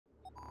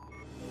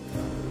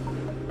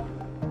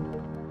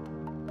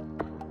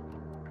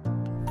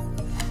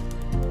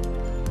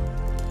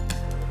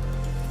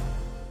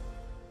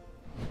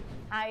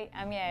Hi,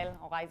 I'm Yael,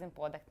 Horizon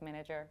Product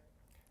Manager.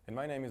 And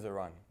my name is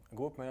Aran, a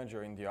Group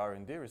Manager in the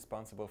R&D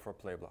responsible for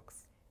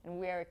Playblocks. And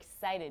we are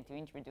excited to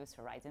introduce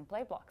Horizon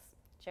Playblocks,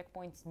 Check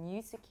Point's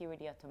new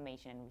security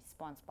automation and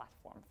response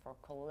platform for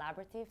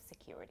collaborative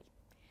security.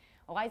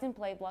 Horizon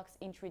Playblocks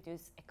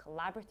introduce a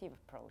collaborative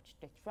approach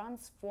that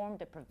transforms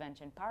the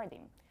prevention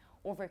paradigm,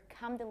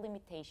 overcome the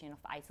limitation of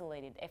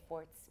isolated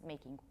efforts,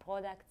 making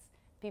products,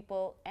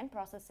 people, and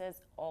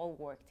processes all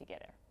work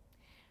together.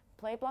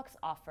 Playblocks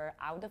offer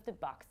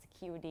out-of-the-box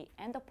security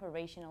and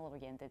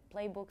operational-oriented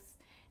playbooks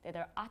that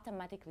are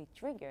automatically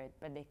triggered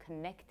by the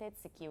connected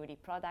security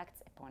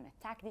products upon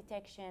attack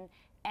detection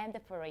and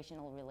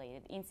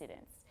operational-related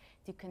incidents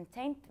to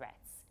contain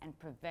threats and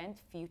prevent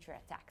future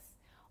attacks,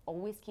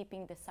 always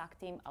keeping the SOC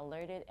team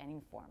alerted and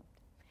informed.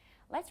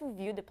 Let's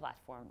review the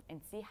platform and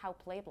see how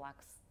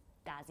Playblocks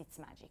does its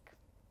magic.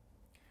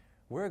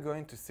 We're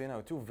going to see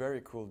now two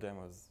very cool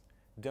demos,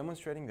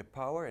 demonstrating the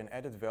power and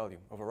added value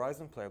of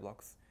Horizon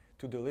Playblocks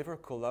to deliver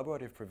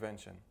collaborative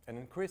prevention and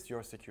increase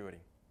your security.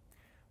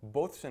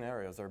 Both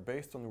scenarios are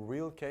based on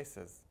real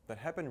cases that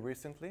happened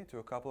recently to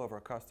a couple of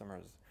our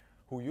customers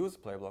who use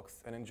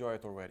Playblocks and enjoy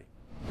it already.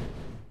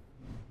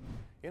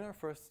 In our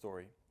first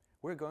story,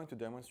 we're going to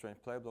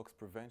demonstrate Playblocks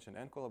prevention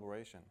and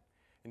collaboration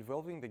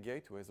involving the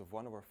gateways of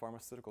one of our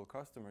pharmaceutical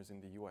customers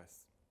in the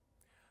US.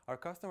 Our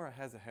customer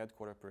has a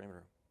headquarter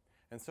perimeter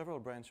and several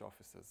branch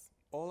offices.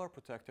 All are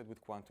protected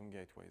with quantum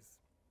gateways.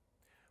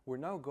 We're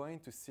now going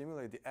to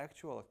simulate the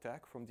actual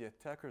attack from the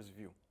attacker's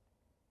view.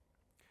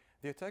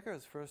 The attacker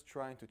is first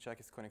trying to check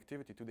his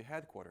connectivity to the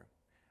headquarter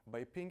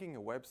by pinging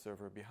a web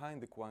server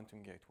behind the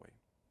quantum gateway.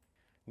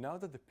 Now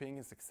that the ping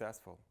is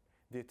successful,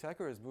 the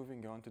attacker is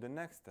moving on to the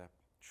next step,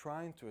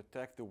 trying to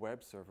attack the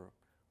web server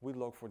with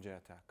Log4j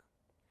attack.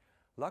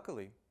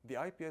 Luckily, the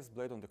IPS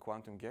blade on the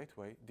quantum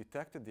gateway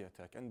detected the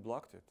attack and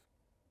blocked it.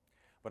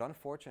 But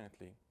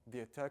unfortunately, the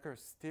attacker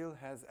still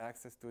has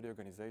access to the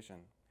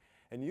organization,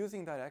 and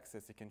using that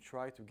access, he can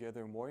try to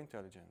gather more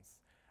intelligence,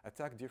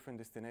 attack different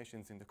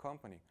destinations in the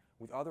company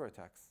with other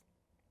attacks.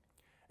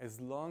 As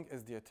long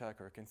as the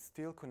attacker can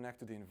still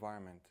connect to the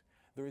environment,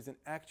 there is an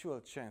actual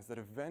chance that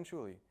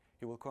eventually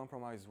he will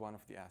compromise one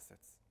of the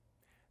assets.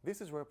 This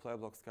is where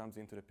Playblocks comes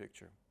into the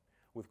picture,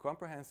 with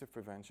comprehensive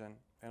prevention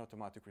and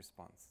automatic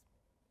response.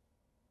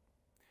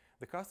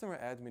 The customer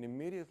admin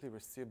immediately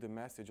received a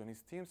message on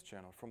his Teams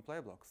channel from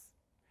Playblocks,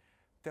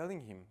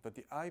 telling him that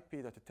the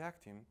IP that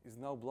attacked him is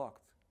now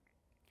blocked.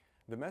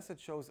 The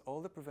message shows all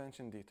the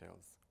prevention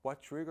details,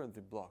 what triggered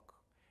the block,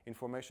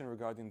 information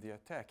regarding the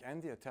attack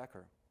and the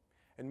attacker,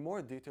 and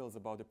more details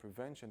about the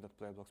prevention that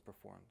Playblocks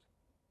performed.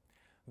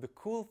 The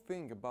cool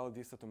thing about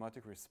this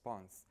automatic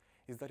response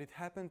is that it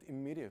happened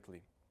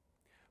immediately,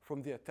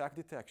 from the attack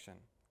detection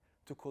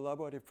to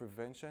collaborative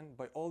prevention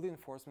by all the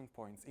enforcement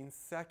points in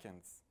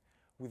seconds,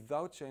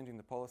 without changing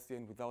the policy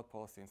and without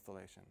policy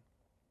installation.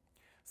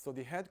 So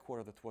the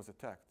headquarters that was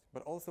attacked,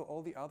 but also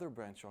all the other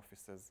branch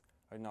offices,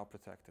 are now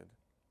protected.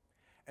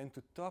 And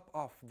to top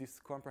off this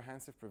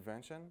comprehensive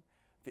prevention,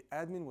 the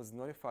admin was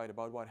notified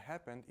about what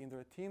happened in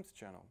their Teams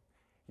channel,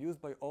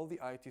 used by all the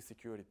IT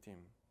security team.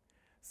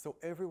 So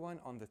everyone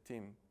on the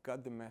team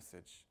got the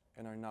message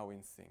and are now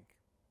in sync.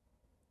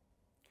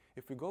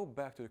 If we go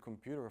back to the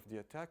computer of the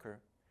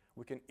attacker,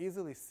 we can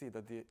easily see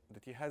that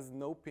he has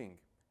no ping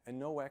and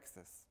no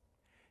access.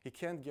 He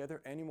can't gather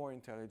any more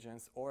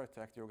intelligence or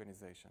attack the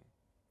organization.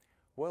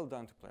 Well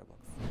done to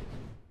Playblocks.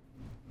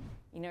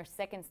 In our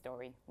second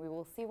story, we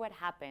will see what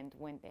happened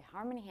when the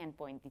Harmony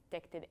endpoint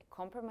detected a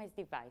compromised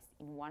device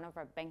in one of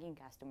our banking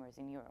customers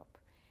in Europe,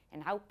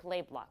 and how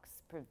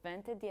Playblocks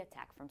prevented the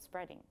attack from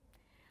spreading.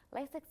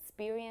 Let's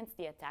experience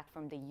the attack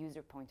from the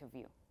user point of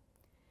view.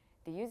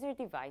 The user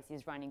device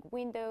is running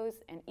Windows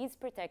and is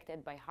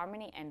protected by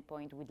Harmony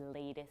endpoint with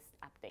latest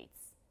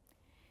updates.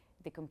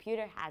 The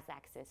computer has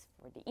access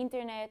for the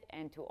internet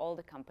and to all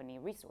the company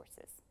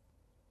resources.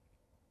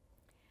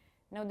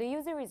 Now the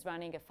user is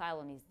running a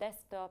file on his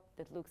desktop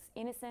that looks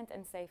innocent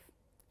and safe.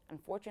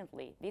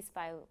 Unfortunately, this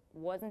file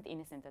wasn't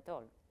innocent at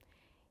all.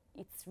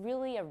 It's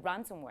really a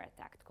ransomware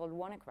attack called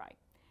WannaCry,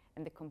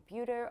 and the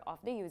computer of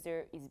the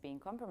user is being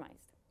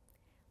compromised.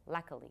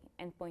 Luckily,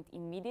 Endpoint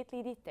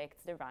immediately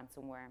detects the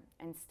ransomware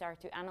and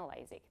starts to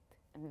analyze it,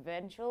 and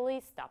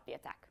eventually stop the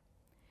attack.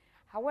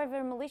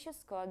 However,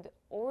 malicious code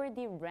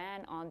already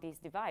ran on this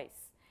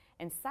device,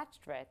 and such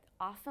threats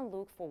often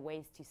look for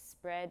ways to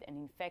spread and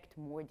infect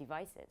more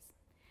devices.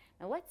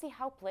 Now let's see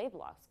how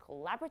Playblocks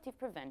collaborative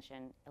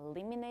prevention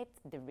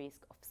eliminates the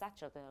risk of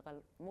such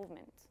lateral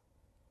movement.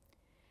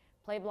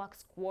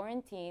 Playblocks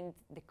quarantined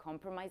the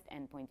compromised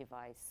endpoint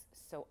device,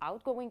 so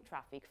outgoing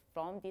traffic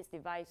from this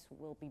device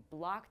will be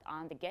blocked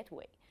on the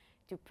gateway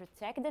to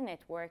protect the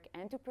network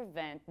and to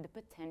prevent the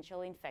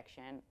potential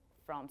infection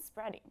from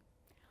spreading.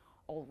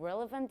 All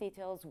relevant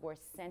details were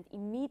sent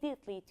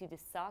immediately to the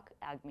SOC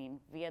admin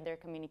via their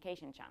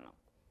communication channel.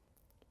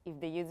 If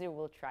the user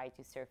will try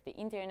to surf the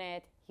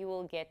internet, he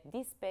will get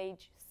this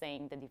page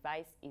saying the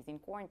device is in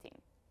quarantine.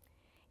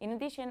 In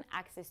addition,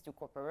 access to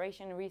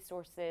corporation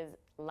resources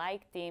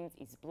like Teams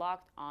is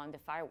blocked on the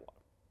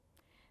firewall.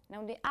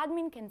 Now, the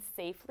admin can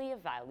safely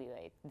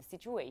evaluate the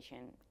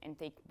situation and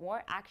take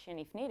more action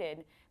if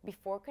needed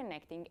before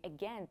connecting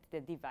again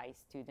the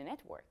device to the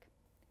network.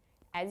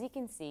 As you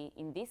can see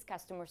in this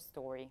customer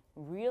story,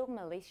 real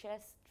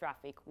malicious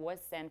traffic was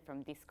sent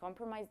from this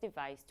compromised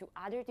device to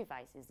other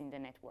devices in the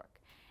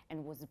network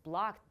and was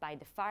blocked by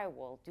the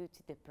firewall due to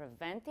the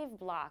preventive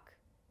block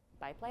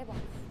by Playblocks.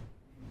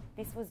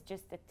 This was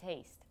just a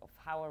taste of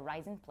how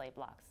Horizon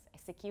Playblocks, a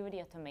security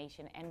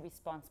automation and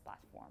response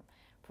platform,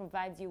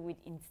 provides you with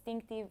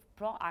instinctive,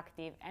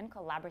 proactive, and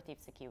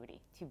collaborative security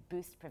to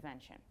boost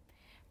prevention.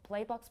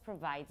 Playblocks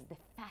provides the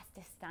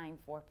fastest time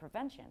for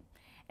prevention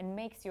and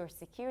makes your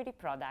security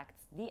products,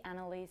 the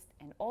analyst,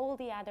 and all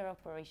the other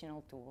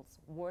operational tools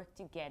work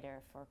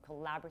together for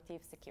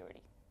collaborative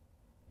security.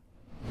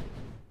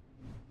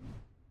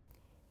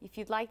 If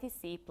you'd like to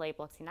see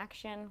Playblocks in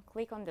action,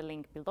 click on the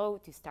link below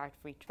to start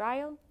free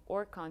trial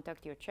or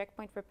contact your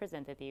Checkpoint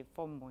representative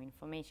for more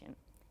information.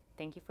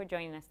 Thank you for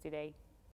joining us today.